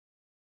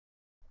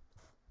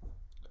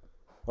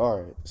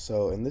Alright,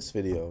 so in this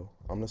video,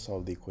 I'm going to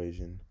solve the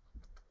equation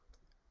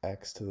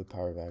x to the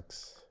power of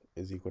x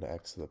is equal to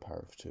x to the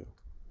power of 2.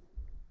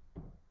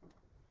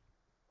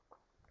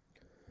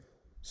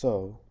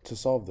 So, to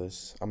solve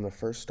this, I'm going to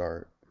first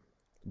start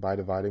by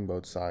dividing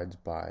both sides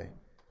by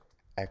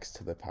x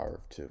to the power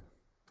of 2.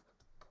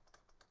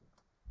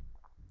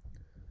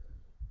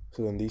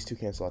 So then these two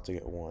cancel out to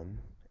get 1,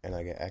 and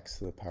I get x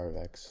to the power of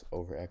x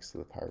over x to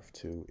the power of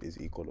 2 is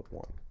equal to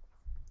 1.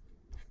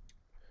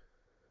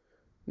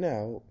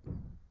 Now,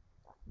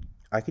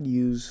 I could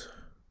use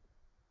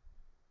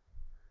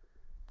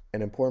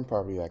an important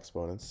property of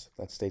exponents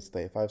that states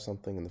that if I have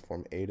something in the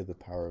form a to the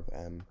power of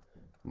m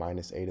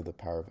minus a to the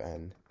power of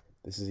n,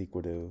 this is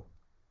equal to,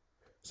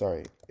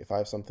 if I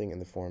have something in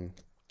the form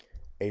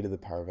a to the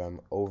power of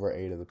m over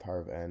a to the power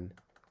of n,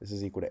 this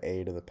is equal to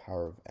a to the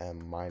power of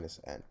m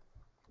minus n.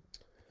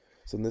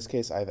 So in this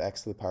case, I have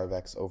x to the power of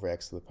x over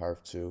x to the power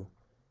of 2,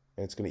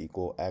 and it's going to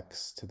equal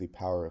x to the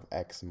power of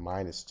x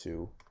minus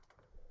 2,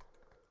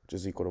 which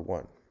is equal to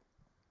 1.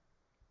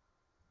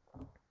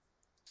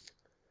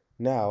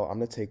 Now, I'm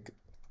going to take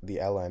the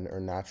ln, or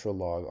natural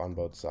log, on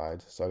both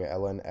sides. So I get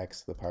ln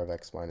x to the power of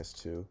x minus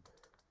 2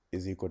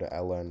 is equal to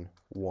ln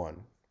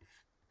 1.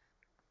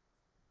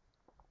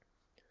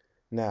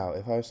 Now,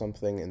 if I have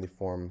something in the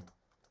form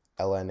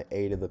ln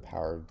a to the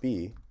power of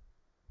b,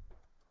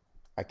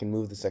 I can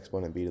move this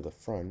exponent b to the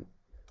front,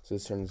 so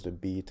this turns to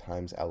b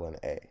times ln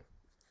a.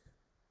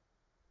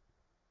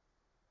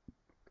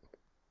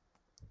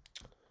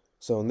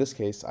 So in this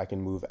case, I can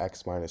move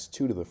x minus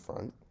 2 to the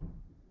front.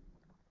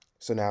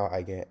 So now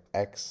I get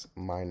x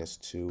minus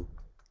 2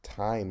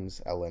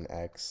 times ln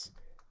x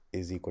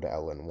is equal to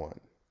ln 1.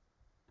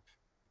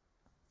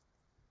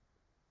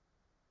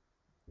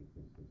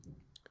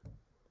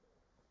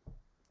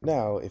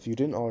 Now, if you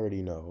didn't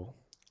already know,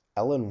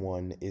 ln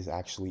 1 is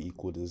actually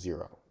equal to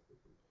 0.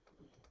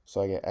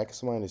 So I get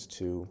x minus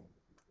 2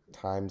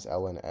 times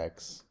ln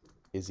x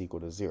is equal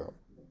to 0.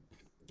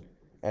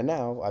 And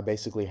now I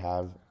basically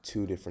have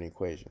two different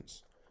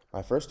equations.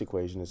 My first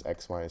equation is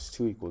x minus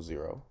 2 equals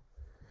 0.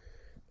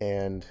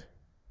 And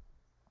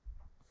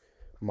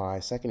my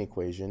second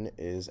equation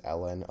is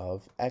ln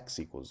of x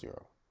equals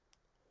 0.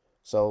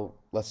 So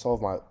let's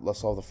solve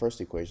the first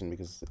equation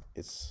because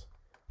it's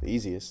the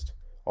easiest.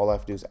 All I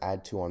have to do is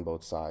add 2 on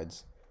both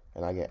sides,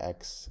 and I get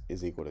x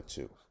is equal to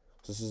 2.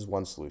 So this is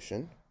one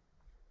solution.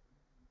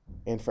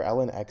 And for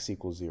ln x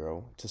equals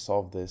 0, to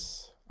solve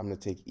this, I'm going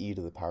to take e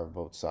to the power of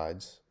both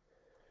sides.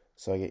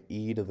 So I get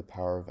e to the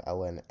power of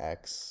ln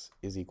x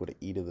is equal to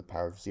e to the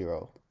power of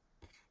 0.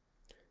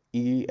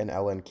 E and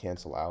ln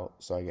cancel out,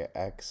 so I get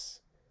x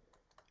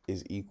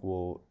is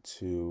equal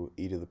to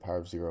e to the power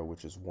of 0,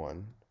 which is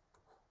 1.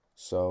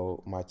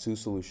 So my two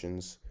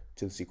solutions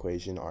to this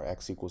equation are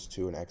x equals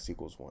 2 and x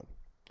equals 1.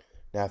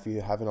 Now, if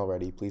you haven't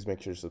already, please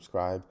make sure to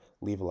subscribe,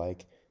 leave a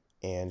like,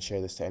 and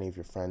share this to any of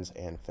your friends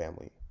and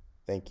family.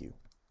 Thank you.